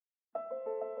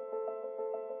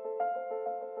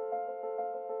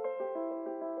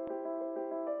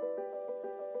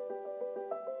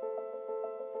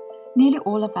Nearly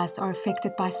all of us are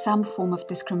affected by some form of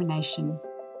discrimination.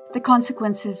 The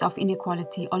consequences of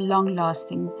inequality are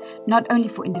long-lasting, not only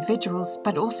for individuals,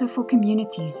 but also for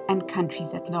communities and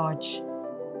countries at large.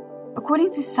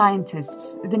 According to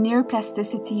scientists, the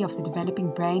neuroplasticity of the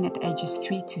developing brain at ages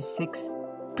 3 to 6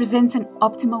 presents an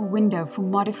optimal window for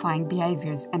modifying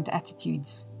behaviors and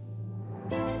attitudes.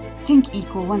 Think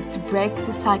Equal wants to break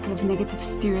the cycle of negative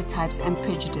stereotypes and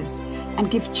prejudice and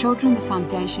give children the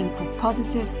foundation for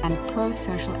positive and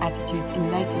pro-social attitudes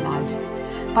in later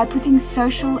life by putting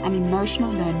social and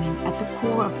emotional learning at the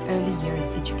core of early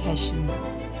years education.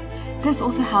 This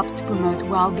also helps to promote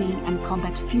well-being and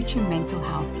combat future mental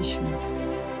health issues.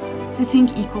 The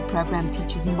Think Equal program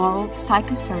teaches moral,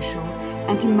 psychosocial,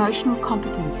 and emotional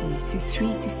competencies to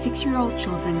 3 to 6-year-old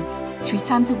children 3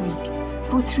 times a week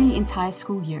for 3 entire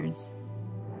school years.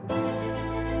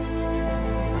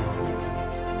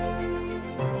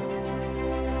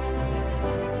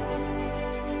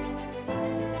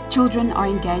 Children are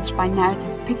engaged by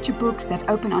narrative picture books that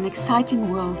open on exciting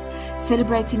worlds,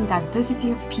 celebrating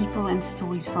diversity of people and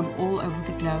stories from all over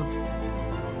the globe.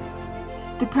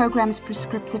 The program's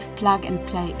prescriptive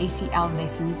plug-and-play SEL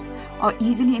lessons are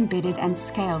easily embedded and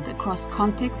scaled across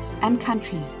contexts and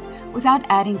countries without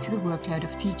adding to the workload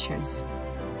of teachers.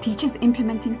 Teachers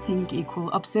implementing Think Equal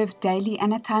observe daily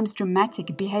and at times dramatic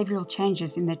behavioral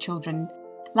changes in their children.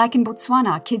 Like in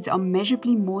Botswana, kids are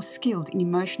measurably more skilled in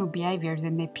emotional behavior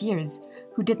than their peers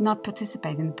who did not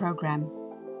participate in the program.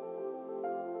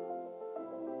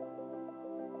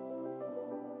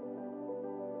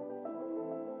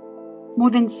 More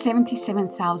than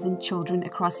 77,000 children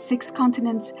across 6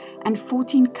 continents and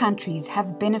 14 countries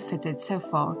have benefited so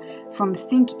far from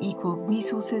Think Equal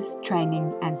resources,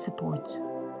 training, and support.